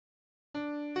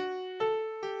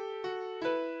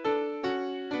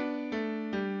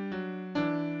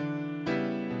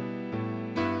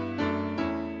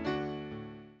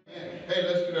Hey,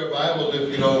 let's get our Bibles if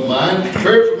you don't mind.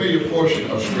 Very familiar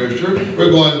portion of Scripture. We're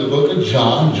going to the book of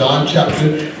John, John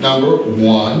chapter number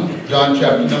 1. John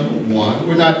chapter number 1.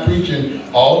 We're not preaching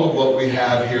all of what we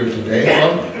have here today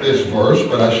from this verse,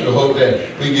 but I sure hope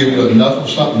that we give you enough of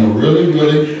something to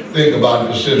really think about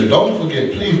and consider. Don't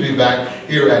forget, please be back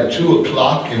here at 2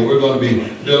 o'clock, and we're going to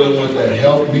be dealing with that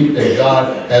help meet that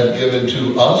God has given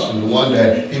to us, and the one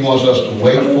that He wants us to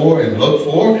wait for and look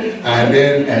for. And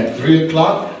then at 3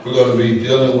 o'clock, we're going to be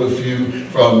dealing with you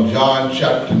from John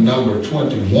chapter number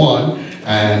 21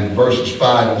 and verses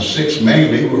 5 and 6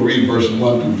 mainly. We'll read verses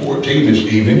 1 through 14 this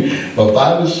evening, but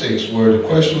 5 and 6 where the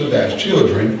question was asked,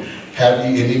 children, have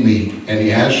ye any meat? And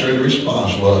the answer and the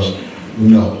response was,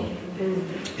 no.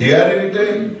 You got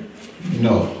anything?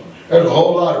 No. There's a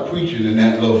whole lot of preaching in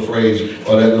that little phrase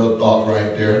or that little thought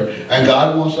right there. And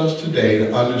God wants us today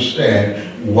to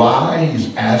understand why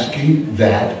He's asking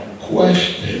that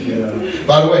question. Yeah.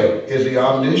 By the way, is He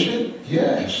omniscient?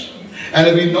 Yes. And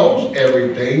if He knows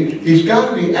everything, He's got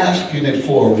to be asking it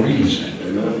for a reason.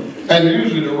 Amen. And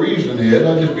usually the reason is,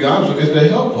 I'll just be honest with you, is to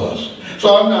help us.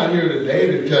 So I'm not here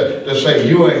today to say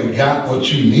you ain't got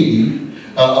what you need.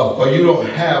 Or you don't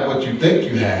have what you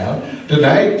think you have.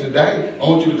 Tonight, I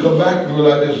want you to come back and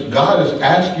realize this. God is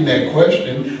asking that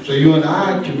question so you and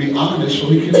I can be honest so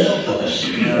He can help us.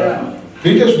 Yeah.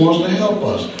 He just wants to help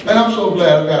us. And I'm so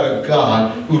glad I've got a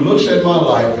God who looks at my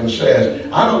life and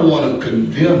says, I don't want to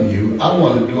condemn you. I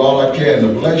want to do all I can to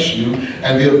bless you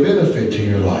and be a benefit to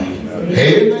your life.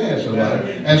 Amen,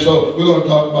 somebody. And so we're going to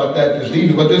talk about that this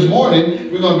evening. But this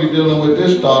morning, we're going to be dealing with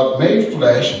this thought, made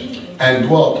flesh and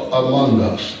dwelt among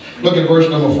us. Look at verse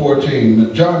number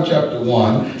 14. John chapter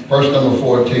 1, verse number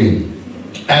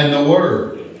 14. And the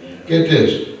Word, get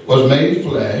this, was made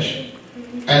flesh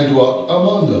and dwelt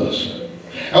among us.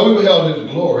 And we beheld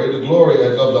His glory, the glory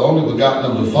as of the only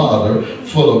begotten of the Father,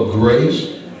 full of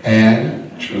grace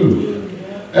and truth.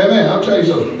 Amen. I'll tell you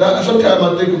something. Sometimes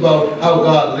I think about how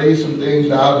God lays some things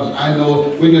out. I know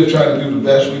we're just trying to do the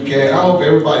best we can. I hope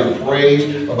everybody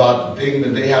prays about the thing that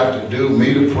they have to do.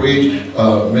 Me to preach,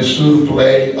 Miss Sue to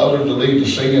play, others to lead the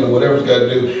singing, or whatever's got to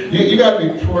do. You got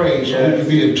to be praying so we can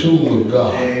be in tune with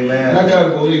God. Amen. And I got to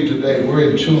believe today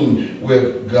we're in tune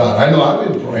with God. I know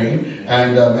I've been praying,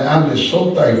 and man, I'm just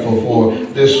so thankful for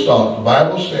this thought. The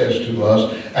Bible says to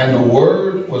us, and the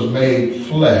Word was made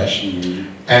flesh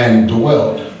and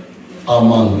dwelt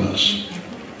among us.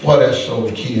 Well, that's so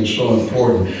key and so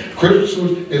important.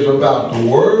 Christmas is about the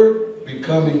Word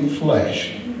becoming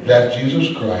flesh, that's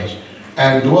Jesus Christ,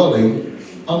 and dwelling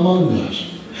among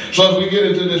us. So as we get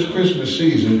into this Christmas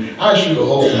season, I sure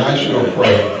hope and I sure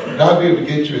pray that I'll be able to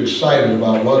get you excited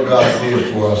about what God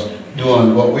did for us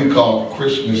during what we call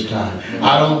Christmas time.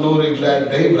 I don't know the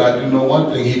exact day, but I do know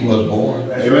one thing: He was born.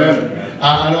 Amen.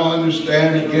 I don't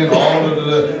understand, again, all of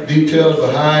the details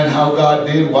behind how God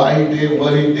did, why He did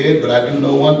what He did, but I do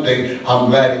know one thing: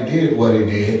 I'm glad He did what He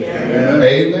did.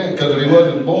 Amen. Because if He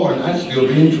wasn't born, I'd still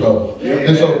be in trouble. Amen.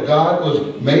 And so God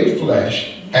was made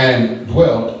flesh and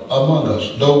dwelt among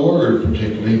us. The Word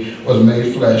particularly was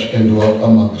made flesh and dwelt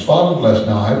among us. Father, bless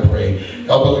now, I pray.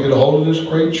 Help us to get a hold of this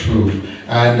great truth.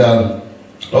 And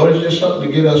Lord, it's just something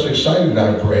to get us excited,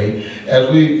 I pray, as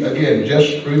we, again,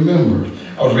 just remember.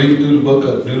 I was reading through the book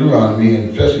of Deuteronomy, and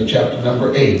especially chapter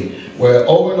number 8, where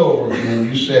over and over again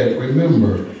you said,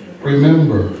 remember,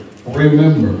 remember,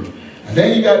 remember. And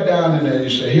then you got down in there, you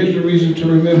said, here's the reason to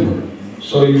remember,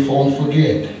 so you won't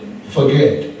forget.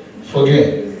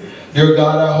 Dear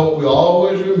God, I hope we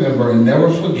always remember and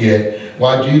never forget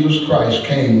why Jesus Christ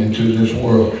came into this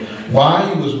world,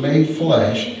 why He was made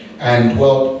flesh and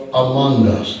dwelt among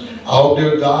us. I hope,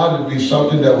 dear God, it will be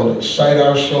something that will excite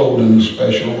our soul in a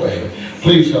special way.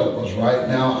 Please help us right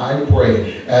now, I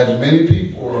pray, as many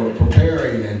people are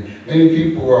preparing and many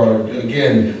people are,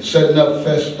 again, setting up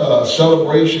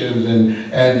celebrations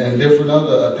and different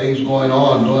other things going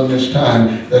on during this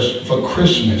time that's for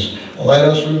Christmas. Let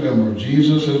us remember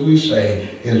Jesus, as we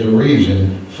say, is the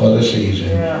reason for the season.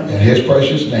 Yeah. In His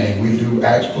precious name, we do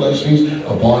ask blessings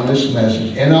upon this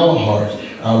message in our hearts.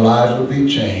 Our lives will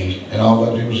be changed. And all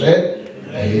what people said,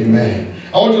 amen.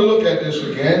 I want you to look at this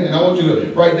again, and I want you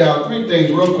to write down 3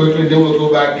 things real quickly, then we'll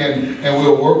go back and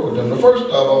we'll work with them. The first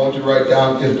of I want you to write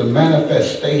down is the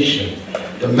manifestation.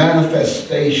 The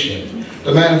manifestation.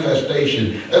 The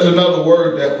manifestation. There's another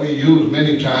word that we use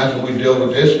many times when we deal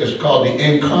with this. It's called the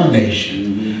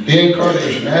incarnation. The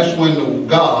incarnation. That's when the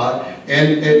God,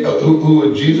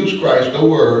 who is Jesus Christ, the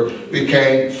Word,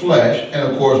 became flesh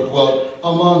and, of course, dwelt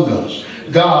among us.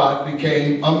 God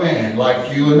became a man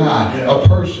like you and I, a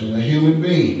person, a human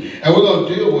being. And we're going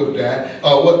to deal with that,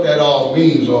 what that all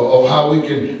means, or how we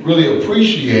can really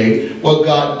appreciate what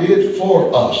God did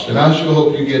for us. And I sure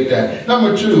hope you get that.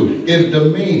 Number two is the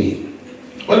meaning.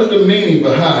 What is the meaning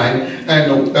behind,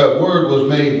 and the word was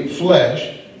made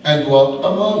flesh and dwelt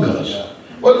among us?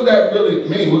 What does that really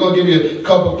mean? We're going to give you a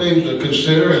couple things to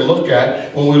consider and look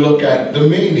at when we look at the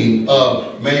meaning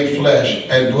of made flesh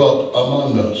and dwelt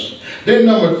among us. Then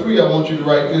number three, I want you to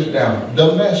write this down.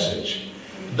 The message.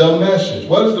 The message.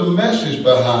 What is the message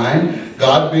behind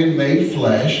God being made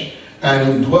flesh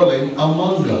and dwelling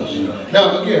among us?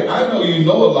 Now, again, I know you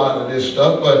know a lot of this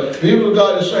stuff, but the people of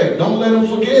God is saying, don't let them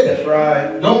forget it. That's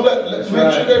right. Don't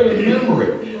make sure they remember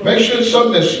it. Make sure it's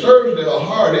something that stirs their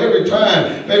heart every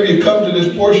time. Maybe you come to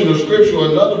this portion of Scripture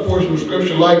or another portion of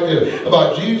Scripture like this,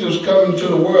 about Jesus coming to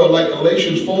the world, like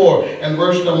Galatians 4 and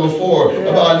verse number 4,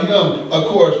 about him, of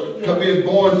course, being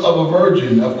born of a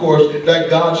virgin, of course, that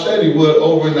God said he would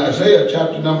over in Isaiah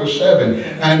chapter number 7.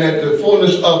 And at the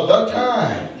fullness of the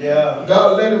time,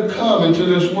 God let him come into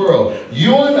this world.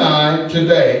 You and I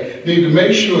today need to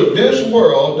make sure this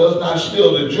world does not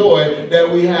steal the joy that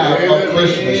we have of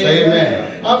Christmas. Amen.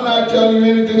 I'm not telling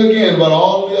you anything again about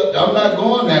all the, I'm not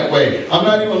going that way. I'm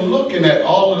not even looking at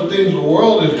all of the things the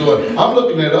world is doing. I'm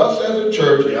looking at us as a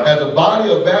church, as a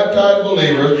body of baptized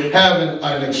believers, having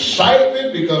an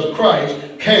excitement because Christ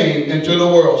came into the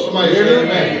world. Somebody say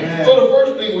amen. So the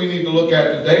first thing we need to look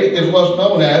at today is what's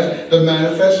known as the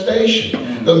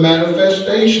manifestation. The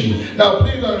manifestation. Now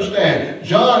please understand,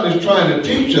 John is trying to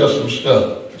teach us some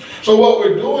stuff. So what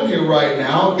we're doing here right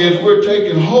now is we're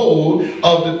taking hold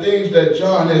of the things that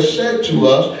John has said to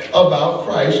us about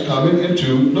Christ coming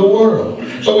into the world.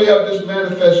 So we have this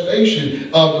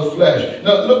manifestation of the flesh.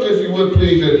 Now look, if you would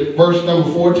please, at verse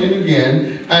number 14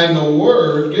 again. And the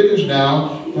word, get this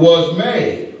now, was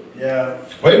made.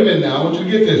 Wait a minute now, I want you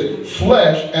to get this.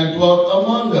 Flesh and dwelt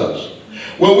among us.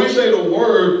 When we say the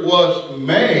word was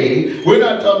made, we're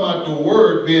not talking about the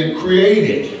word being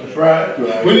created.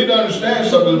 Right. We need to understand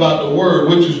something about the word,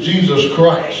 which is Jesus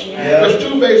Christ. There's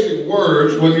two basic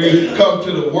words when you come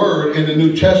to the word in the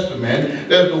New Testament.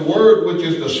 There's the word which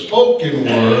is the spoken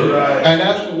word, and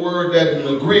that's the word that in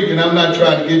the Greek, and I'm not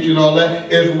trying to get you in all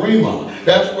that, is rhema.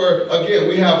 That's where, again,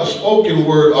 we have a spoken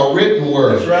word, a written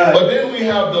word. But then we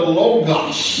have the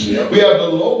logos. We have the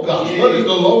logos. What is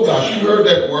the logos? You heard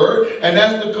that word, and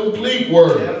that's the complete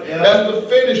word. That's the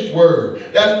finished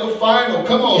word. That's the final.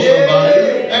 Come on,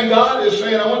 somebody. And God is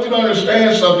saying, I want you to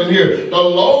understand something here. The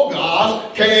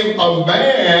Logos came a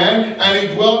man and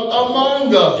he dwelt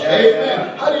among us.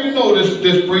 Amen. How do you know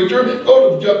this preacher?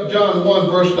 Go to John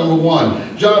 1 verse number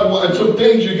 1. John 1, and some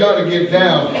things you got to get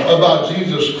down about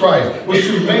Jesus Christ, which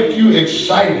should make you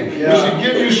excited, which should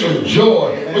give you some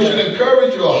joy, which should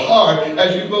encourage your heart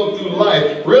as you go through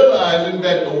life, realizing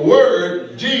that the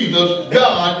Word, Jesus,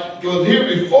 God, was here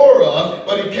before us,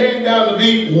 but he came down to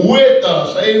be with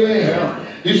us. Amen.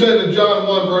 He said in John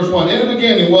 1 verse 1, in the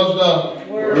beginning was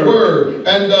the Word,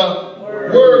 and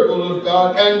the Word was with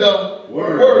God, and the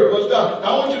Word was God.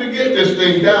 Now I want you to get this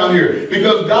thing down here,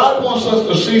 because God wants us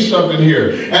to see something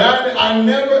here. And I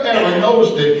never ever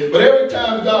noticed it, but every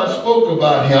time God spoke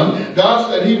about him, God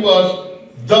said he was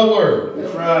the Word.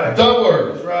 That's right. The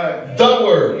Word. That's right. The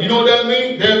Word. You know what that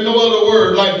means? There's no other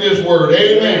word like this word.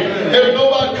 Amen. There's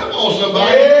nobody, come on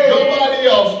somebody, nobody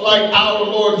else like our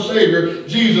Lord and Savior,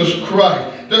 Jesus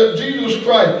Christ. Jesus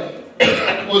Christ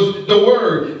was the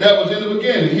Word that was in the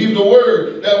beginning. He's the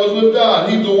Word that was with God.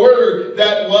 He's the Word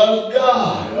that was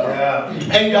God.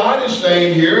 And God is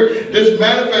saying here, this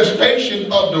manifestation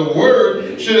of the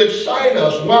Word should excite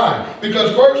us. Why?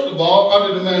 Because first of all,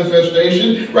 under the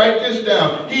manifestation, write this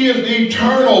down. He is the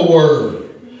eternal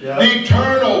Word. The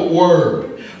eternal Word.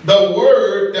 The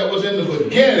Word that was in the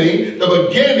beginning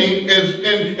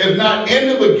is not in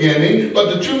the beginning,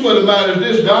 but the truth of the matter is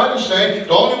this. God is saying,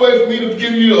 the only way for me to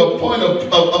give you a point of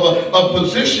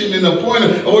position and a point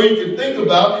of where you can think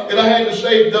about is I had to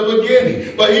say the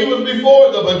beginning. But he was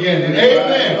before the beginning.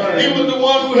 Amen. He was the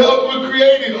one who helped with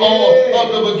creating all of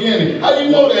the beginning. How do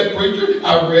you know that, preacher?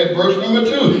 I read verse number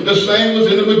 2. The same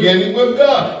was in the beginning with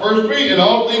God. Verse 3, and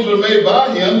all things were made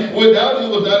by him. Without him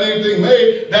was not anything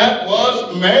made that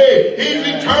was made. He's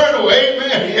eternal.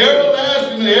 Amen.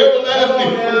 Everlasting to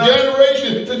everlasting. From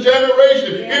generation to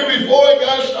generation. Here before it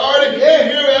got started, and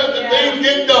here after things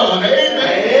get done.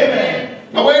 Amen.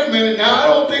 Now wait a minute. Now I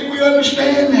don't think we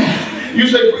understand that. You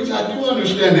say, preacher, I do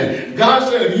understand that. God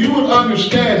said if you would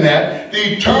understand that,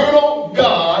 the eternal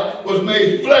God was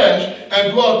made flesh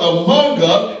and dwelt among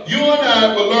us, you and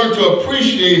I will learn to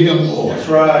appreciate him more. That's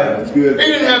right. That's good. He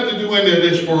didn't have to do any of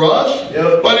this for us,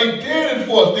 but he did it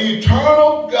for us. The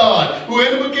eternal God, who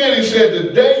in the beginning said,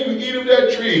 the day you eat of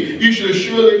that tree, you shall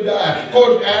surely die. Of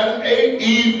course, Adam ate,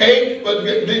 Eve ate, but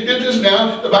get this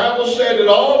now, the Bible said that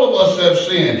all of us have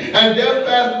sinned, and death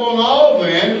passed upon all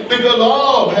men because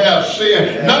all have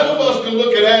sinned. None of us can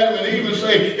look at Adam and Eve and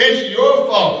say, it's your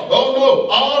fault. Oh no,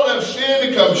 all have sinned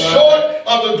and come short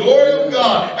of the glory of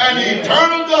God. And the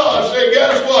eternal God said,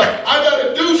 guess what? I got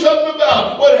to do something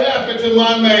about what happened to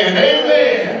my man.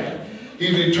 Amen.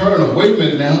 He's eternal. Wait a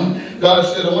minute now. God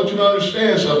said, I want you to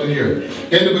understand something here.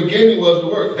 In the beginning was the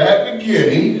Word. That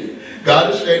beginning,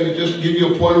 God is saying to just give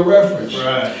you a point of reference.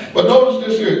 Right. But notice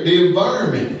this here, the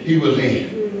environment he was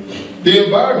in. The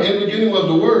environment in the beginning was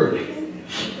the Word.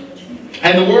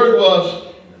 And the Word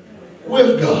was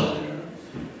with God.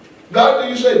 God,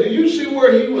 do you see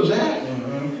where he was at?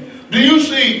 Do you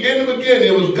see, in the beginning,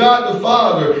 it was God the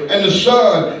Father and the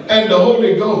Son and the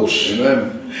Holy Ghost.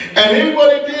 Amen. And here's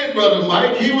what he did, Brother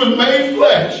Mike. He was made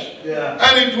flesh.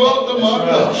 And he dwelt among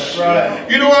us. Right.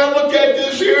 You know, I look at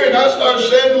this here and I start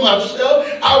saying to myself,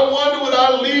 I wonder would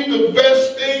I leave the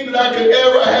best thing that I could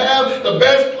ever have, the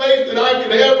best place that I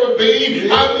could ever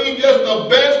be. I mean, just the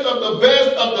best of the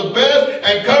best of the best,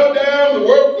 and come down to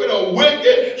work with a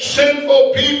wicked,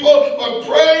 sinful people. But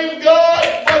praise God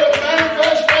for the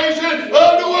manifestation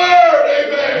of the Word.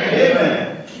 Amen.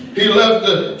 Amen. He left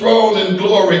the throne in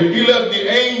glory. He left the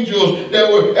angels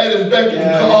that were at his beck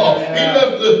and call. He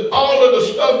left all of the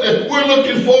stuff that we're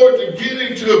looking forward to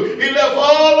getting to. He left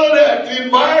all of that, the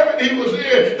environment he was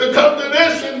in, to come to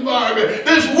this environment,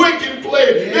 this wicked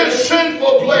place, this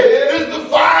sinful place, this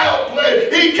defiled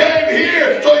place. He came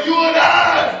here so you and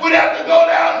I would have to go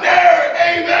down there.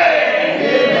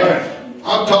 Amen.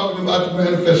 I'm talking about the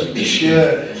manifestation,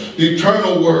 the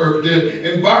eternal Word,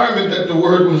 the environment that the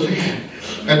Word was in.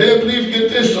 And then please get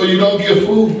this so you don't get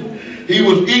fooled. He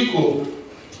was equal.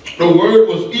 The Word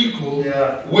was equal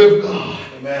with God.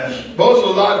 Amen. Both a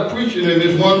lot of preaching in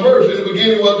this one verse. In the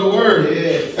beginning was the Word.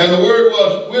 Yes. And the Word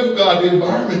was with God, the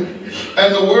environment.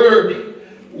 And the Word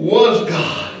was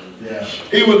God. Yeah.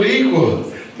 He was equal.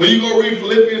 When you go read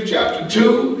Philippians chapter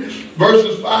 2,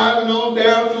 verses 5 and on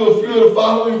down through a few of the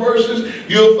following verses,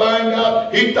 you'll find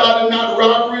out he thought it not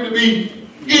robbery to be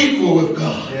equal with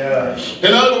God. Yeah.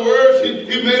 In other words,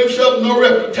 he made himself no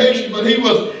reputation, but he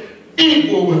was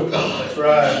equal with God. That's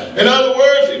right. In other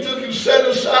words, he took and set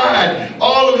aside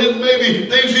all of his maybe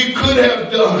things he could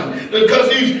have done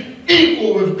because he's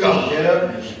equal with God.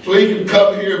 Yeah. So he can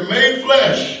come here, made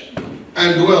flesh,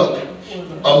 and dwelt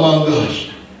among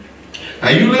us. Now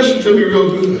you listen to me real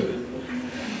good.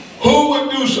 Who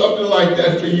would do something like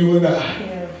that for you and I?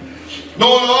 Yeah.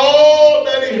 Knowing all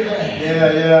that he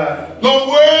had. Knowing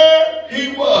where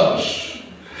he was.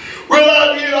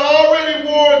 Realize he had already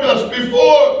warned us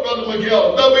before, Brother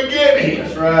Miguel, the beginning.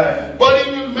 That's right. But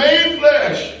he was made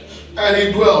flesh and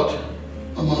he dwelt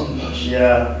among us.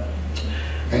 Yeah.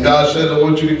 And God said, I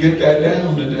want you to get that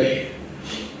down today.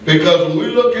 Because when we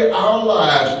look at our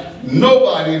lives,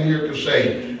 nobody in here can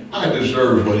say, I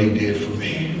deserve what he did for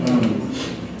me.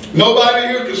 Nobody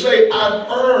here can say, I've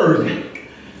earned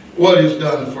what he's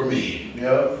done for me.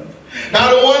 Yep. Now,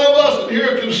 the one of us in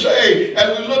here can say,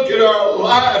 as we look at our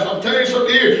lives, I'm telling you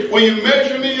something here, when you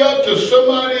measure me up to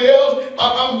somebody else,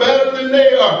 I'm better than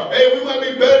they are. Hey, we might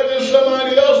be better than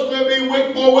somebody else, we might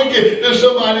be more wicked than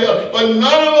somebody else, but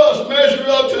none of us measure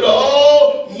up to the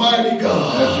Almighty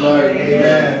God. That's right,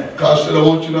 amen. God said, I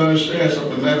want you to understand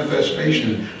something,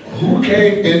 manifestation. Who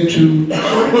came into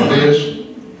this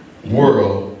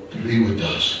world to be with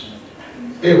us?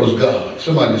 It was God.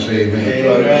 Somebody say amen.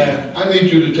 Amen. I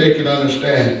need you to take and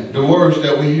understand the words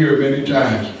that we hear many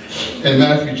times in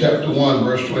Matthew chapter 1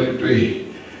 verse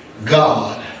 23.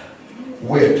 God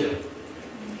with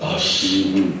us.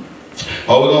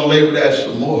 Oh, we're going to label that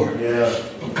some more. Yeah.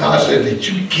 But God said, did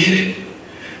you get it?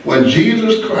 When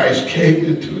Jesus Christ came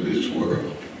into this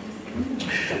world,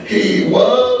 he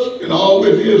was and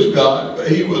always is God, but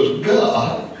he was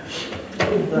God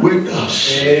with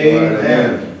us.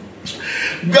 Amen.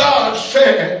 God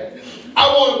said, I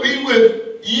want to be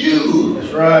with you.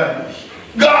 That's right.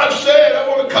 God said, I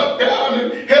want to come down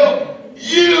and help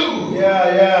you.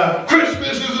 Yeah.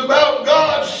 Christmas is about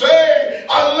God saying,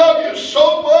 I love you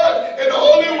so much, and the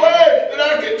only way that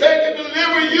I can take and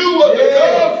deliver you was to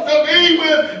come to be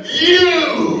with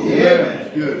you. Yeah.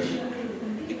 Good.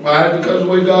 Why? Because of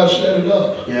the way God set it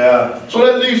up. Yeah. So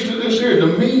that leads to this here,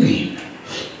 the meaning.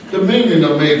 The meaning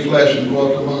of made flesh and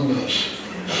dwelt among us.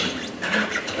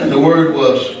 And the Word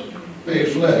was made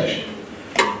flesh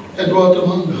and dwelt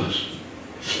among us.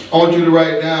 I want you to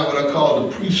write down what I call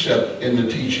the precept in the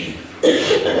teaching.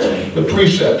 The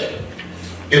precept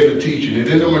in the teaching. And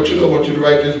then number 2, I want you to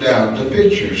write this down. The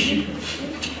pictures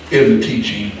in the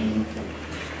teaching.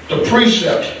 The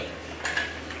precept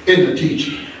in the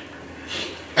teaching.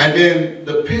 And then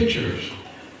the pictures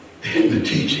in the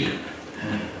teaching.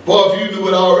 Boy, if you knew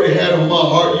what I already had on my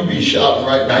heart, you'd be shouting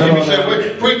right now. You'd be saying,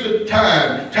 wait, preacher,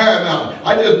 time out.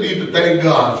 I just need to thank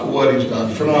God for what he's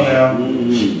done for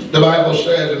me. The Bible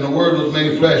says, and the word was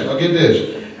made flesh. Now get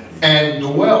this. And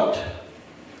dwelt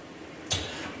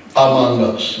among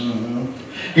us.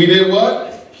 He did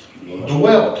what?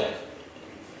 Dwelt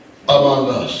among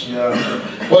us.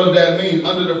 What does that mean?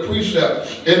 Under the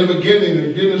precept, in the beginning,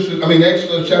 in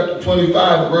Exodus chapter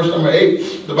 25, verse number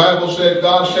 8, the Bible said,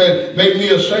 God said, make me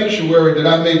a sanctuary that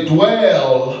I may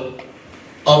dwell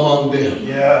among them.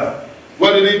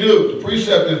 What did he do? The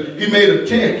precept is, he made a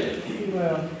tent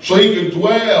so he could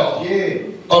dwell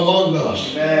among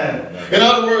us. In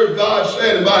other words, God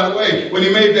said, and by the way, when he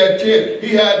made that tent, he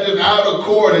had this outer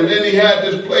court, and then he had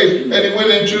this place that he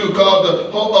went into called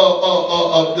the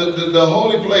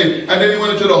holy place, and then he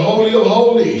went into the Holy of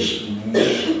Holies.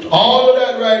 All of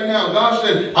that right now. God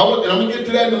said, and I'm going to get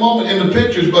to that in a moment in the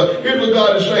pictures, but here's what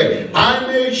God is saying. I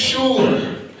made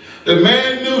sure the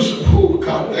man knew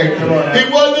God, thank you.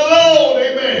 He wasn't alone,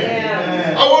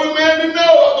 amen. I want a man to know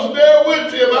I was there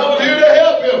with him. I was here to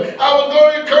help him. I was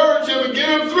going to encourage him and get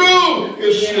him through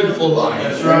his sinful life.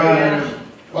 That's right.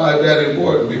 Why is that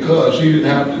important? Because he didn't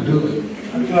have to do it.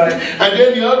 And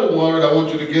then the other word I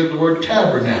want you to give the word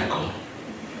tabernacle.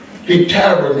 He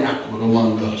tabernacled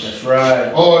among us. That's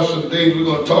right. Oh, some things we're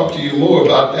going to talk to you more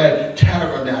about that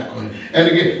tabernacle. And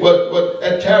again, what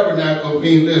that tabernacle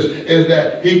means is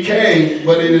that he came,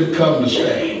 but he didn't come to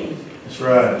stay. That's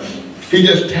right. He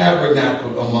just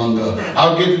tabernacled among us.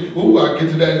 I'll get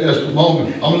to that in just a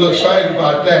moment. I'm a little excited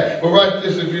about that. But write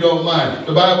this if you don't mind.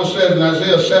 The Bible says in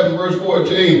Isaiah 7 verse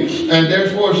 14, and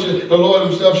therefore the Lord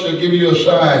himself shall give you a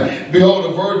sign. Behold, a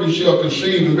virgin shall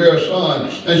conceive and bear a son,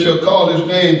 and shall call his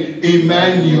name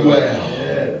Emmanuel.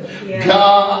 Yeah.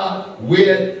 God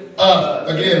with us.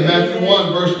 Again, Matthew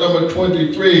 1 verse number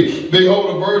 23.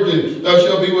 Behold, a virgin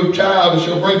shall be with child, and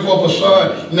shall bring forth a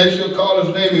son, and they shall call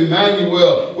his name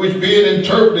Emmanuel, which being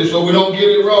interpreted, so we don't get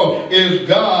it wrong, is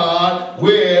God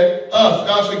with us.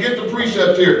 Now, so get the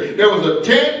precept here. There was a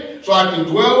tent, so I can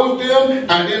dwell with them,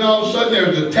 and then all of a sudden there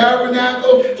was a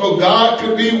tabernacle, so God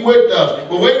could be with us.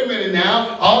 But wait a minute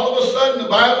now. All of a sudden the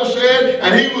Bible said,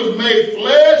 and he was made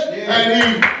flesh, and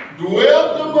he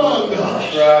dwelt among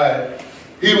us. Right.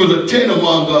 He was a tent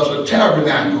among us, a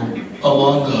tabernacle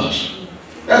among us.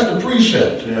 That's the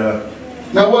precept. Yeah.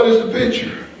 Now what is the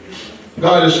picture?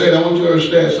 God is saying, I want you to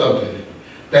understand something.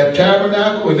 That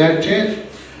tabernacle and that tent,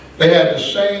 they had the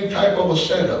same type of a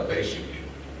setup, basically.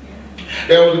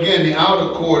 There was again the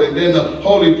outer court, and then the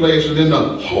holy place, and then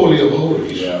the Holy of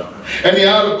Holies. Yeah. And the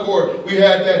outer court, we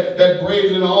had that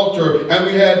brazen altar, and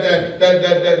we had that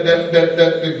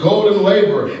golden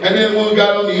laver. And then when we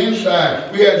got on the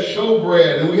inside, we had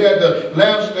showbread, and we had the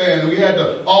lampstand, and we had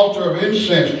the altar of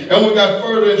incense. And when we got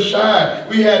further inside,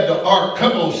 we had the ark.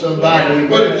 Come on, somebody,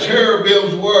 where the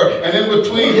cherubims were, and in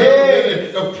between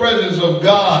the presence of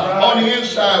God. On the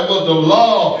inside was the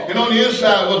law, and on the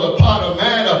inside was the pot of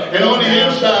manna, and on the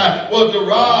inside was the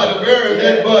rod of Aaron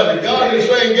that budded. God is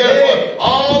saying, guess what?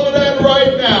 All of that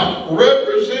right now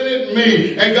represented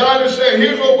me. And God is saying,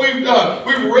 here's what we've done.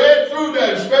 We've read through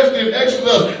that, especially in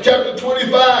Exodus chapter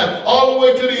 25, all the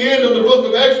way to the end of the book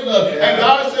of Exodus. And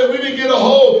God said we didn't get a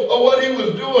hold of what he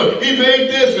was doing. He made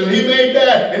this, and he made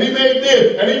that, and he made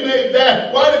this, and he made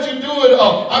that. Why did you do it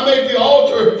all? I made the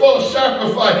altar for a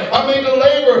sacrifice. I made the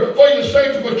labor for your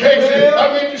sanctification. I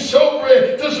made the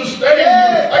showbread to sustain you.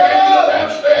 I gave you the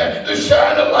lampstand to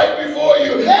shine the light before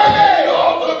you. I gave you the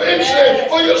altar of incense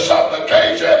for your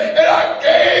supplication. And I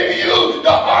gave you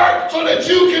the ark so that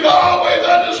you can always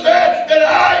understand that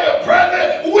I am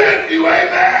present with you.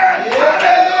 Amen.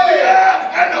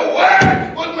 Hallelujah. And the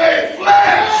word was made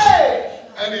flesh.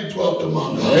 And he dwelt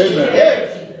among us.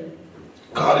 Amen.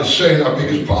 God is saying our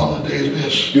biggest problem today is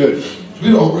this. Good.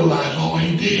 We don't realize all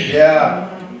he did. Yeah.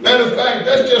 Matter of fact,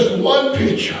 that's just one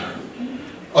picture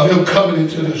of him coming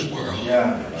into this world.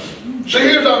 Yeah. So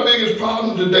here's our biggest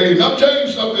problem today. And I'm telling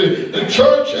you something, the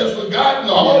church has forgotten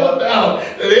all about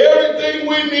that everything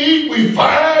we need, we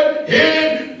find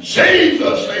in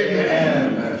Jesus.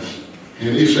 Amen.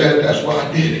 And he said, that's why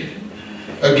I did it.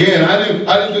 Again, I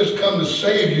didn't just come to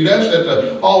save you. That's at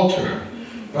the altar.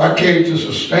 I came to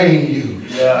sustain you,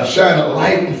 to shine a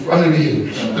light in front of you,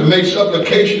 to make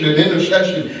supplication and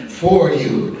intercession for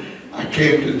you. I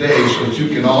came today so that you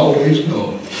can always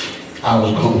know I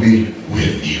was going to be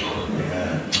with you.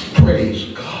 Praise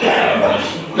God.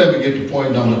 Let me get to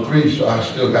point number 3, so I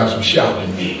still got some shouting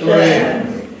in me.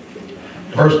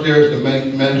 First, there's the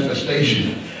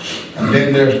manifestation, and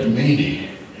then there's the meaning.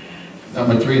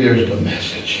 Number 3, there's the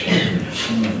message.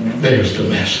 There's the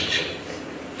message.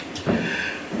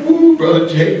 Ooh, Brother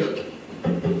Jacob.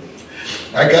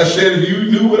 Like I said, if you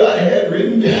knew what I had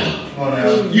written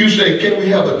down, you say, can we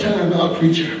have a time out,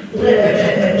 preacher?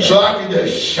 So I can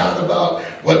just shout about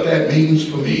what that means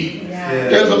for me.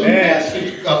 There's a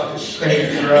message God is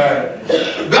saying.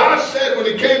 God said when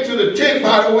it came to the tent,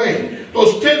 by the way,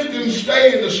 those tents didn't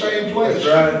stay in the same place.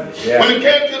 When it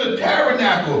came to the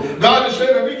tabernacle, God is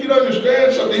saying, I need you to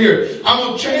understand something here. I'm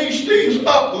going to change things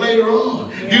up later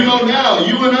on. You know now,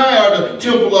 you and I are the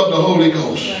temple of the Holy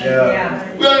Ghost.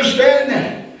 We understand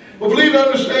that. But please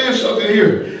understand something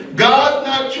here. God's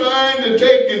not trying to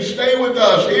take and stay with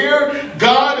us here.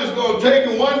 God is going to take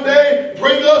and one day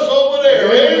bring us over there.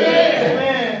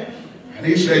 Amen. And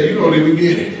he said, you don't even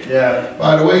get it.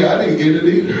 By the way, I didn't get it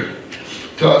either.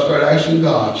 Until I started asking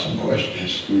God some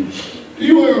questions. Do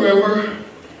you remember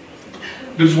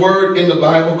this word in the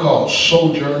Bible called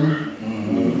sojourner?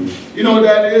 You know what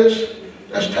that is?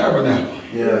 That's tabernacle.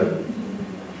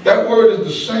 That word is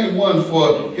the same one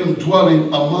for him dwelling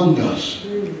among us.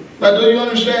 Now, do you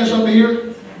understand something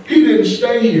here? He didn't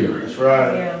stay here. That's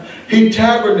right. He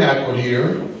tabernacled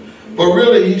here, but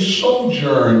really he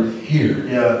sojourned here.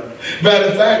 Matter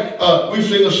of fact, we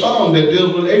sing a song that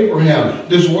deals with Abraham.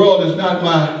 This world is not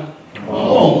my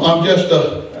home. I'm just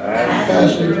a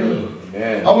passing through.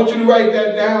 I want you to write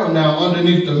that down now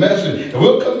underneath the message. And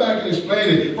we'll come back and explain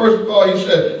it. First of all, he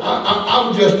said,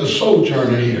 I'm just a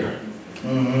sojourner here.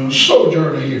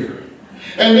 Sojourner here.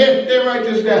 And then write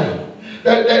this down.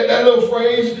 That little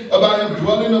phrase about him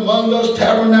dwelling among us,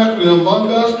 tabernacling among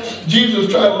us,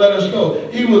 Jesus tried to let us know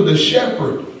he was the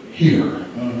shepherd here.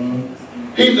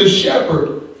 He's the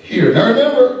shepherd here. Now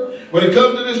remember, when it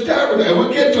comes to this tabernacle, and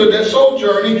we'll get to it, that soul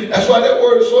journey, that's why that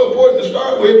word is so important to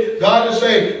start with. God is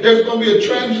saying there's going to be a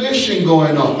transition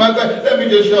going on. Matter of fact, let me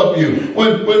just help you.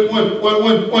 When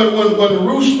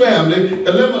Ruth's family,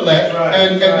 Elimelech,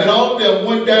 and all of them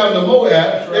went down to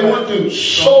Moab, they went to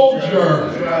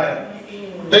sojourn.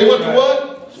 They went to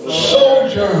what?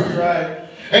 Sojourn.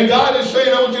 And God is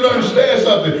saying, I want you to understand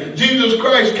something. Jesus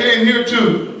Christ came here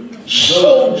to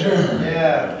sojourn.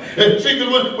 And see,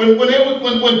 when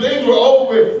things were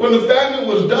over, when the famine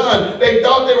was done, they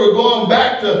thought they were going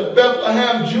back to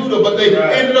Bethlehem, Judah, but they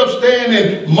ended up staying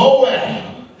in Moab.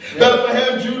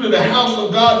 Bethlehem, Judah, the house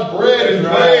of God's bread and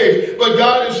praise. But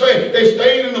God is saying they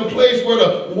stayed in the place where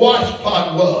the wash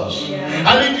pot was.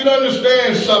 I need you to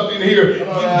understand something here.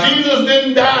 Jesus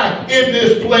didn't die in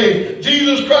this place.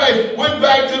 Jesus Christ went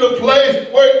back to the place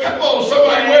where, come on,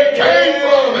 somebody, where it came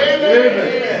from.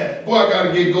 Amen. Boy, I got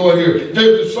to get going here.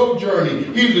 There's the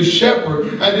sojourning. He's the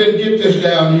shepherd. I didn't get this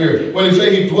down here. When he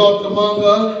said he dwelt among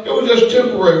us, it was just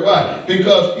temporary. Why?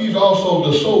 Because he's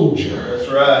also the soldier. That's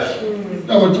right.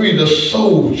 Number 3, the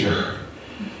soldier.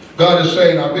 God is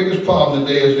saying our biggest problem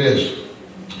today is this.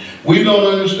 We don't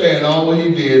understand all what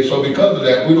he did, so because of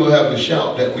that, we don't have the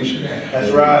shout that we should have.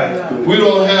 That's right. We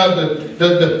don't have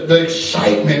the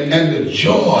excitement and the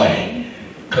joy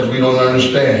because we don't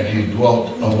understand he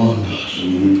dwelt among us.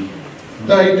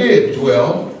 Now, he did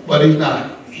dwell, but he's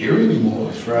not here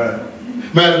anymore. That's right.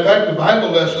 Matter of fact, the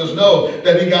Bible lets us know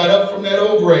that he got up from that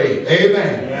old grave.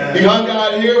 Amen. He hung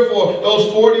out here for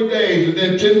those 40 days, and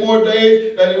then 10 more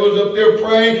days that he was up there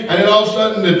praying, and then all of a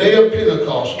sudden the day of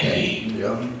Pentecost came.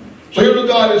 So here's what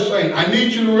God is saying. I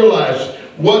need you to realize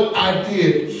what I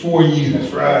did for you.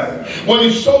 That's right. When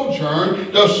he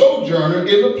sojourned, the sojourner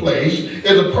is a place,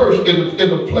 is a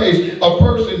place a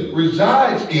person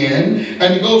resides in,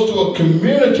 and he goes to a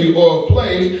community or a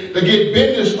place to get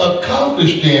business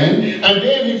accomplished in, and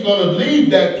then he's going to leave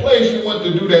that place and want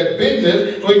to do that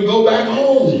business so he can go back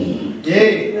home.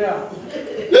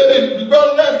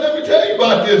 Brother Les, let me tell you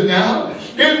about this now.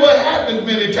 Here's what happens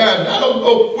many times. I don't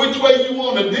know which way you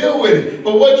want to deal with it.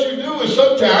 But what you do is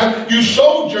sometimes you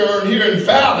sojourn here in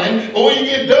Fallon, but when you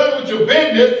get done with your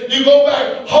business, you go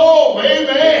back home.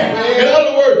 Amen. In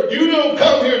other words, you don't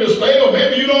come here to stay, or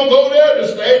maybe you don't go there to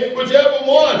stay. Whichever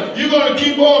one. You're going to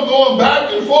keep on going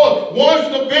back and forth. Once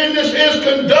the business is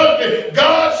conducted,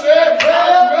 God said,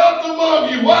 I dwelt among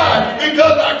you. Why?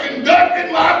 Because I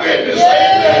conducted my business.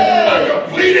 Amen. I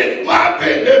completed my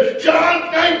business. John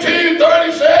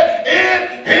 19:30 said,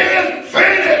 it is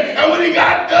finished. And when he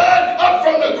got done up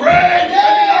from the grave,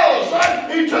 and all of a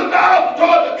sudden he took out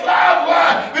toward the clouds.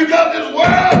 Why? Because this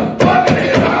world wasn't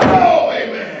his home.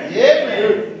 Amen.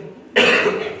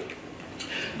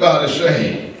 God is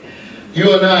saying,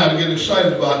 You and I get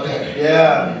excited about that.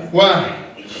 Yeah. Why?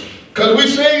 Because we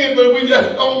sing it, but we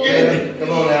just don't get it. Come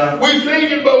on now. We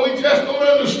sing it, but we just don't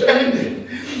understand it.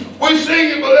 We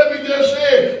sing it, but let me just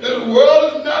say, this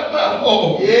world is not my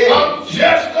home. Yeah. I'm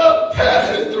just a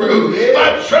passing through. Yeah.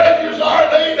 My treasures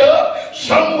are laid up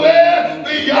somewhere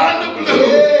beyond the blue.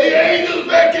 Yeah. The angels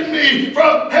beckon me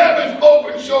from heaven's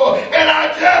open shore, and I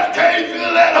just can't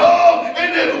feel at home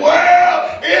in this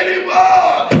world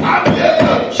anymore. I'm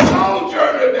just a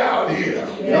sojourner down here.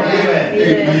 Yeah.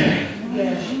 Amen.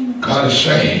 Yeah. God is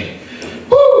saying,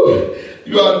 woo,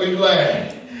 you ought to be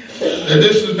glad that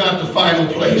this is not the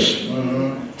final place.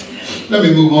 Let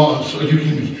me move on so you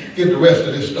can get the rest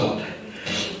of this thought.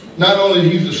 Not only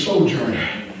he's the sojourner,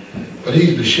 but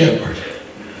he's the shepherd.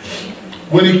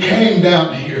 When he came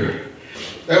down here,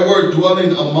 that word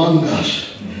dwelling among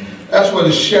us, that's what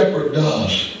a shepherd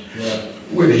does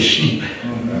with his sheep.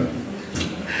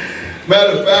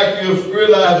 Matter of fact, you'll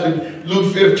realize in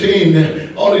Luke 15,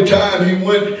 the only time he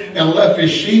went and left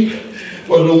his sheep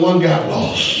was when one got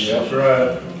lost. That's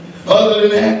right. Other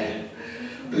than that,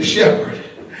 the shepherd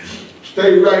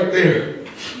stayed right there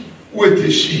with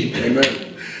his sheep. Amen.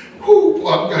 Whew,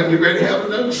 boy, I'm getting ready to have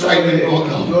another excitement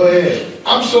going on. Go ahead.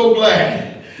 I'm so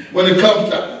glad when it comes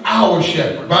to our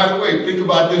shepherd. By the way, think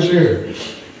about this here.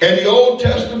 In the Old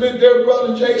Testament there,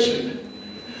 Brother Jason,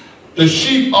 the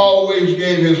sheep always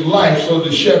gave his life so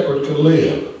the shepherd could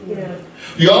live. Yeah.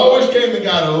 You always came and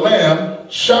got a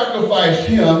lamb, sacrificed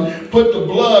him, put the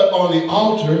blood on the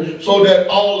altar so that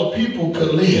all the people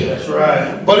could live. That's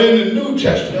right. But in the New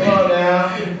Testament, Come on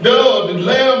now. no, the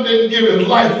lamb didn't give his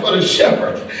life for the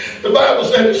shepherd. The Bible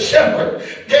said the shepherd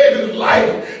gave his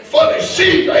life for the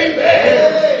sheep. Amen.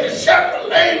 Hey. The shepherd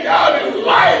laid down his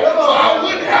life so I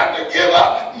wouldn't have to give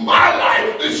up my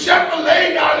life. The shepherd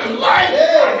laid down his life so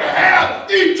I could have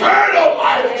eternal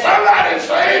life. Somebody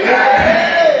say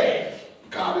amen.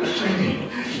 God is saying,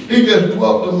 he just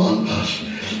dwelt among us.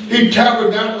 He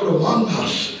tabernacled among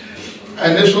us.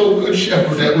 And this old good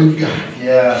shepherd that we've got.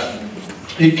 Yeah.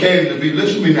 He came to be,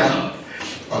 listen to me now,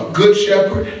 a good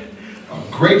shepherd,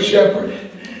 a great shepherd,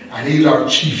 and he's our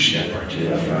chief shepherd.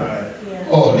 That's right. Yeah.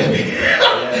 Oh, let me.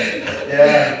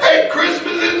 Yeah. Hey,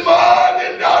 Christmas is more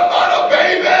than about a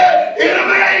baby in a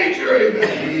manger.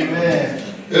 Amen.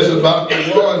 Amen. It's about the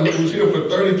one who was here for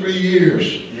 33 years.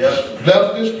 Yep.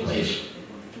 Left this place.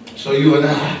 So you and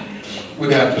I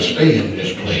would have to stay in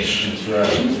this place. That's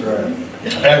right.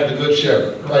 That's right. As the good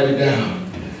shepherd. Write it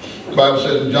down. The Bible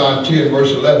says in John 10,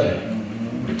 verse 11.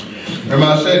 Remember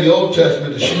I said in the Old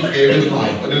Testament the sheep gave his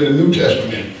life. But in the New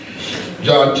Testament,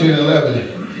 John 10,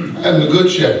 11, I am the good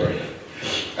shepherd.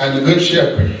 And the good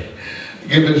shepherd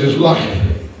giveth his life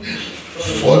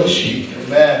for the sheep.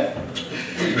 Amen.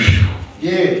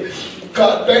 Yeah.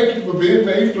 God, thank you for being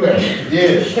made flesh.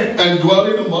 Yes. And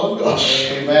dwelling among us.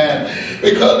 Amen.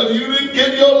 Because if you didn't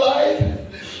give your life,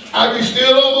 I'd be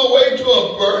still on my way to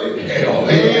a burning hell.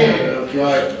 Amen. That's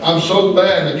right. I'm so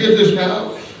glad. Now get this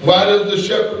now. Why does the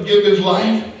shepherd give his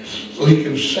life? So he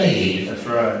can save That's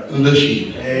right. the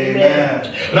sheep.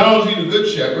 Amen. Not only is he the good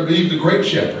shepherd, but he's the great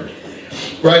shepherd.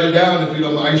 Write it down if you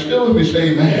don't mind. Are you still with me?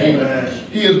 Say amen.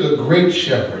 Amen. He is the great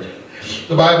shepherd.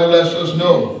 The Bible lets us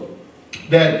know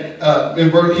that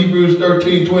in Hebrews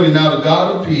 13:20, now the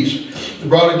God of peace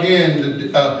brought again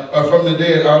from the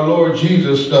dead our Lord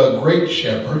Jesus, the great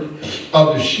shepherd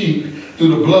of the sheep,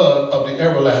 through the blood of the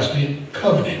everlasting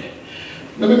covenant.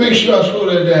 Let me make sure I slow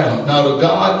that down. Now the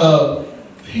God of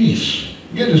peace,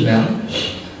 get this now,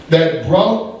 that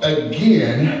brought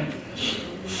again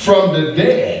from the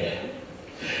dead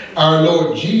our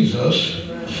Lord Jesus,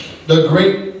 the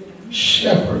great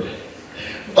shepherd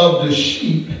of the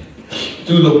sheep,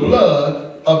 through the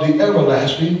blood of the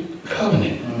everlasting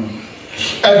covenant.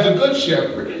 As the good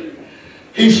shepherd,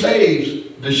 he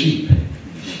saves the sheep.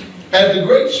 As the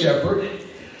great shepherd,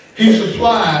 he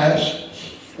supplies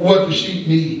what the sheep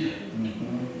need.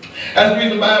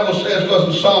 As the Bible says to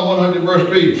us in Psalm 100 verse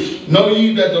 3, know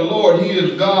ye that the Lord, he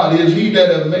is God, it is he that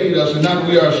hath made us and not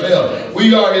we ourselves.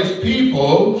 We are his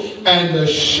people and the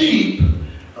sheep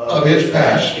of his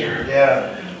pasture.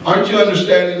 Yeah. Aren't you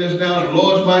understanding this now? The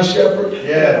Lord's my shepherd.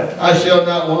 Yeah. I shall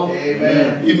not want.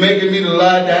 Amen. He's making me to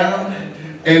lie down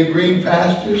in green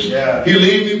pastures. Yeah. He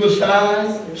leads me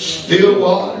beside still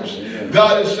waters.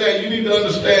 God is saying you need to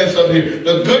understand something here.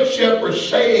 The good shepherd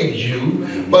saves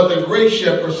you, but the great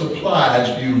shepherd supplies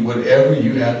you whatever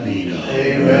you have need of.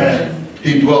 Amen.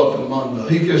 He dwelt among us.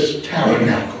 He just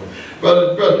tabernacled.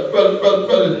 Brother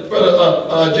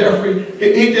Jeffrey,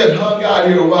 he just hung out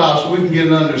here a while so we can get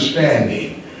an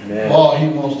understanding of all he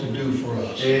wants to do for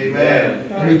us. Amen.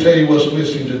 Let me tell you what's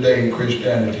missing today in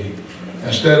Christianity.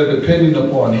 Instead of depending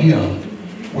upon him,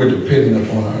 we're depending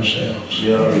upon ourselves.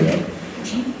 Yeah.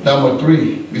 Number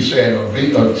 3, we said, or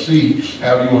B or C,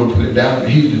 however you want to put it down,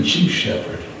 he's the chief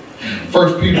shepherd.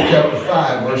 1 Peter chapter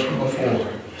 5, verse number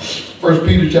 4. 1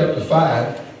 Peter chapter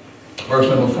 5, verse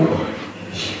number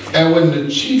 4. And when the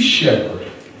chief shepherd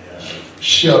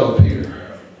shall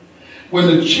appear, when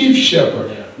the chief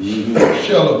shepherd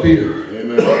shall appear,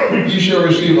 amen, you shall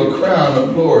receive a crown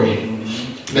of glory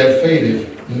that fadeth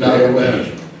not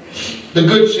away. The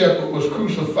good shepherd was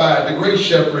crucified. The great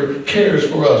shepherd cares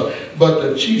for us. But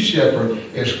the chief shepherd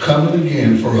is coming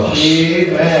again for us.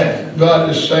 Amen. God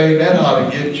is saying that ought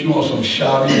to get you on some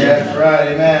shouting. That's right.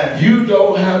 Amen. You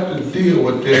don't have to deal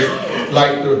with this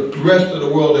like the rest of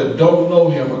the world that don't know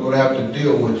him are going to have to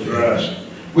deal with this. Right.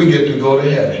 We get to go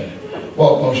to heaven,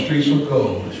 walk on streets of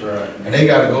gold. That's right. And they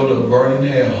got to go to a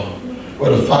burning hell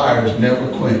where the fire is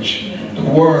never quenched. The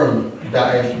worm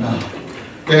dieth not.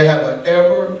 They have an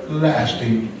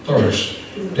everlasting thirst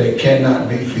that cannot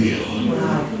be filled.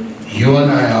 Wow. You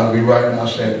and I ought to be right now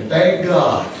saying, thank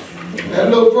God. That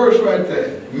little verse right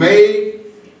there. Made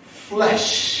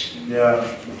flesh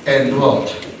and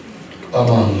dwelt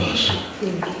among us.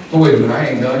 But wait a minute, I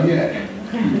ain't done yet.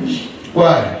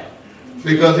 Why?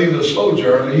 Because he's a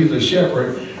sojourner, he's a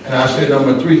shepherd. And I said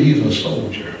number 3, he's a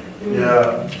soldier.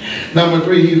 Yeah. Number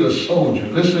 3, he's a soldier.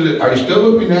 Listen to this. Are you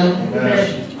still with me now?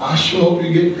 Yes. I sure hope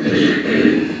you get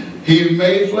this. He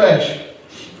made flesh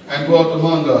and dwelt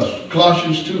among us.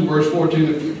 Colossians 2, verse 14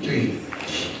 and 15.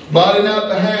 Blotting out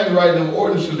the handwriting of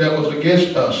ordinances that was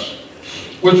against us,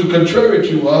 which were contrary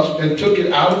to us, and took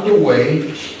it out of the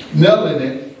way, nailing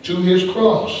it to his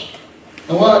cross.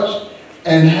 And watch.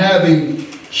 And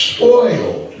having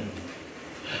spoiled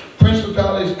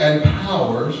principalities and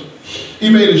powers, he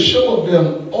made a show of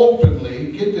them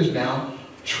openly, get this now,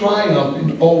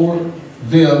 triumphing over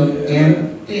them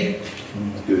in it.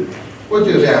 Good. What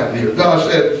just happened here?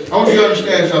 God said, I want you to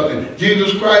understand something.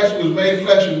 Jesus Christ was made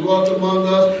flesh and dwelt among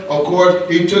us. Of course,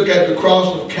 he took at the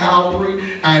cross of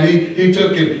Calvary, and he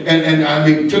took it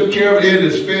and took care of it. It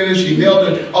is finished. He nailed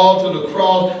it all to the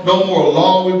cross. No more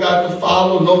law we've got to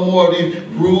follow. No more of these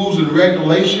rules and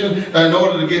regulations in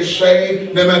order to get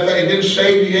saved. No matter of fact, it didn't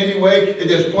save you anyway. It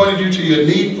just pointed you to your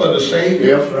need for the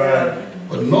Savior. Yes, right.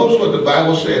 But notice what the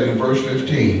Bible said in verse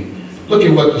 15. Look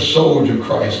at what the soldier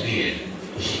Christ did.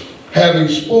 Having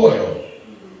spoiled.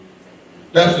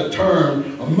 That's a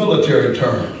term, a military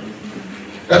term.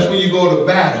 That's when you go to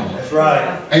battle. That's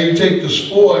right. And you take the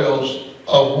spoils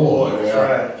of war. That's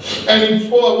right. And he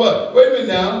spoiled what? Wait a minute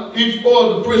now. He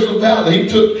spoiled the principality.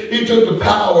 He took the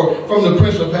power from the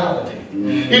principality.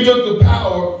 He took the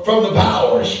power from the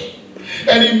powers.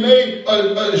 And he made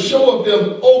a show of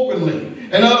them openly.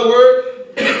 In other words,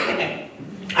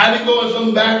 I didn't go in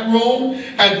some back room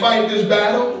and fight this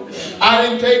battle. I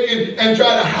didn't take it and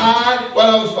try to hide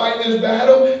while I was fighting this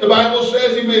battle. The Bible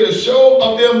says he made a show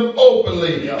of them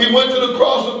openly. Yep. He went to the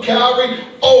cross of Calvary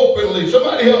openly.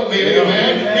 Somebody help me,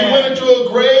 amen. He went into a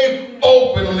grave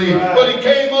openly. Right. But he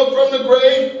came up from the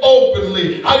grave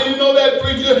openly. How do you know that,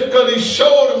 preacher? Because he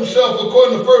showed himself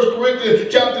according to 1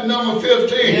 Corinthians chapter number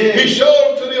 15. Yeah. He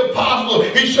showed him to the apostles.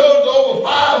 He showed it to over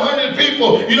 500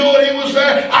 people. You know what he was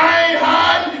saying? I ain't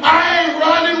hiding. I ain't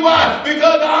running. Why?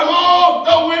 Because I'm on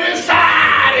the winning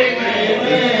side.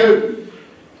 Amen. Amen.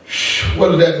 What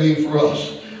does that mean for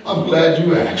us? I'm glad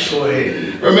you asked. Go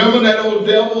ahead. Remember that old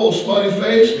devil, old smutty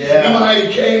face? Yeah. Remember how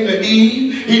he came to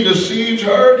Eve? He deceived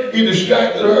her. He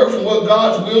distracted her from what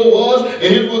God's will was. And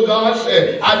here's what God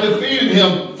said. I defeated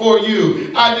him for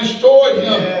you. I destroyed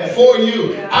him for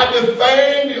you. I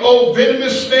defamed the old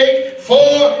venomous snake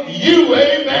for you.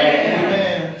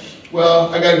 Amen.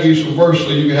 Well, I got to give you some verse so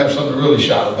you can have something to really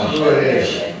shout about. Go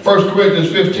ahead. 1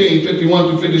 Corinthians 15, 51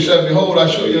 through 57. Behold, I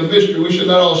show you a mystery. We should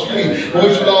not all sleep, but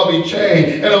we should all be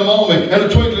changed in a moment, in a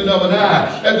twinkling of an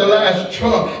eye, at the last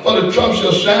trump. For the trump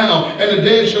shall sound, and the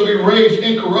dead shall be raised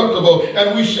incorruptible,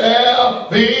 and we shall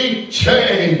be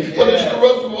changed. For this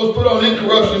corruptible was put on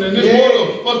incorruption, and this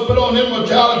mortal was put on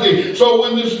immortality. So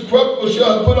when this corruptible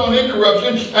shall put on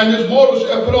incorruption, and this mortal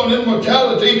shall put on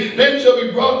immortality, then shall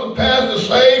be brought to pass the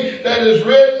same that is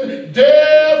written,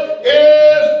 death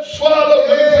is swallowed.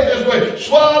 Let me put it this way.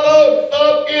 Swallowed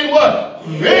up in what?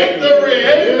 Victory.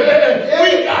 Amen.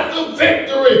 We got the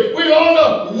victory. We're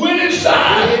on the winning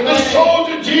side. The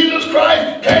soldier Jesus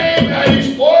Christ came and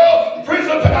he spoiled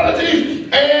principalities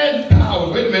and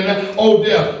powers. Wait a minute. Oh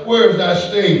death, where is thy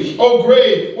sting? Oh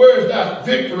grave, where is thy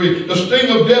victory? The sting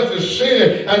of death is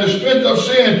sin, and the strength of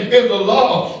sin is the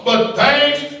law. But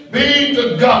thanks be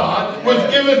to God, which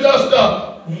giveth us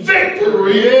the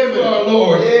victory in our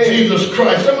Lord Jesus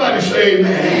Christ. Somebody say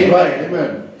amen. Right.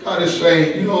 Amen. God is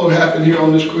saying, you know what happened here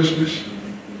on this Christmas?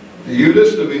 You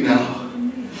listen to me now.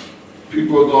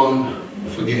 People are going to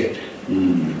forget.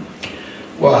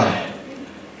 Why?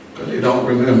 Because they don't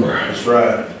remember. That's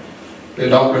right. They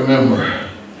don't remember.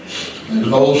 There's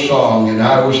an old song, and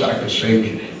I wish I could sing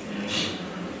it.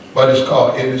 But it's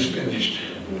called It Is Finished.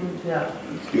 Yeah.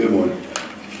 Good one.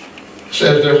 It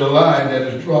says there's a line that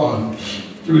is drawn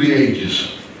through the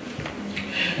ages.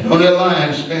 And on that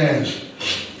line stands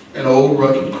an old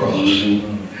rugged cross.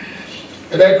 And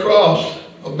that cross,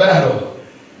 a battle,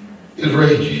 is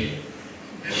raging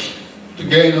to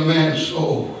gain a man's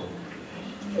soul,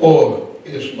 or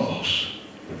is lost.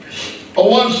 On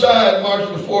one side march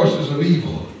the forces of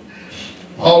evil,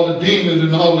 all the demons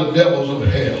and all the devils of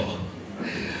hell.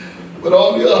 But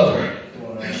on the other,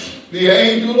 the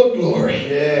angel of glory,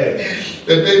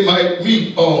 that they might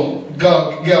meet on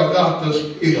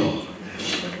Golgotha's hill.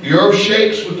 The earth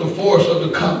shakes with the force of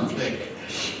the conflict.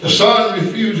 The sun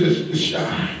refuses to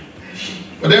shine.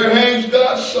 But there hangs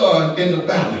God's Son in the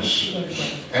balance.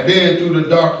 And then through the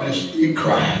darkness, he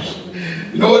cries.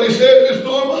 You know what he said, Miss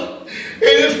Norma?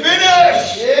 It is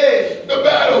finished. Yes. The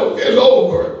battle is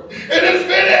over. It is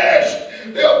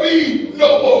finished. There'll be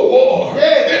no more war.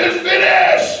 Yes. It is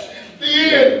finished. The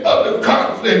end of the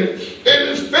conflict. It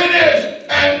is finished.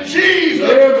 And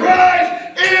Jesus Christ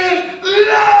is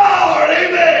Lord.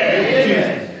 Amen.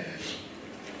 Amen.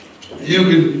 You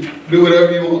can do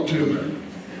whatever you want to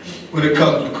when it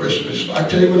comes to Christmas. I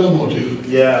tell you what I'm going to do.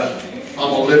 Yeah. I'm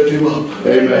going to lift him up.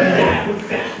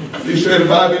 Amen. He said,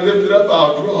 if I be lifted up,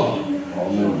 I'll draw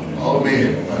all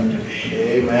men unto me.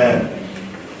 Amen.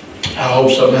 I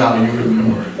hope somehow you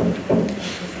remember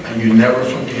and you never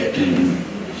forget.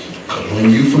 Because when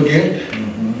you forget,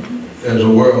 there's a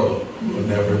world who will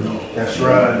never know. That's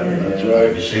right. That's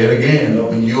right. Say it again.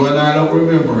 When you and I don't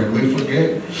remember and we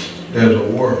forget, there's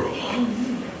a world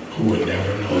who will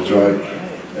never know. That's right.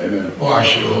 Amen. Oh, I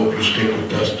sure hope you stick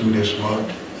with us through this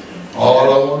month.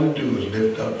 All I want to do is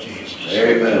lift up Jesus.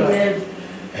 Amen.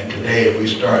 And today, we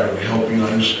started to help you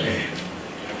understand.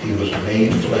 He was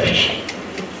made flesh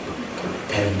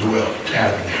and dwelt,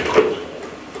 tabernacled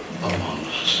among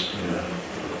us.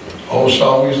 Old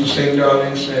song we used to sing,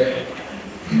 darling, said,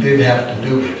 he didn't have to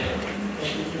do it,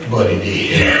 but he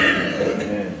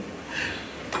did.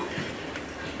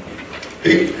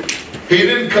 He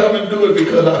didn't come and do it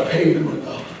because I paid him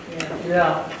enough.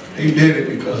 Yeah. He did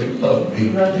it because he loved me.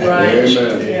 That's right.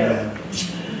 Amen. Yeah.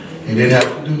 He didn't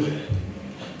have to do it,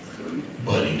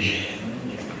 but he did.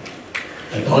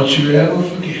 And don't you ever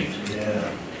forget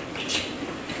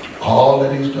all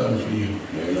that he's done for you.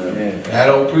 Amen. And I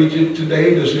don't preach it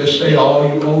today to just say all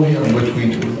you owe him, which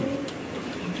we do.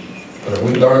 But if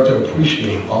we learn to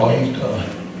appreciate all he's done,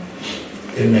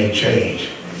 it may change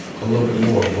a little bit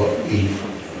more of what we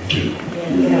do.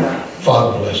 Yeah.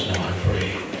 Father, bless now, I pray.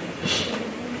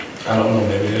 I don't know,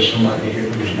 maybe there's somebody here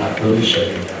who's not really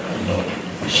saved. I don't know.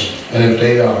 And if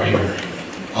they are here,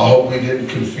 I hope we didn't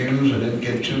confuse or didn't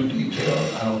get too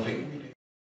detailed. I don't think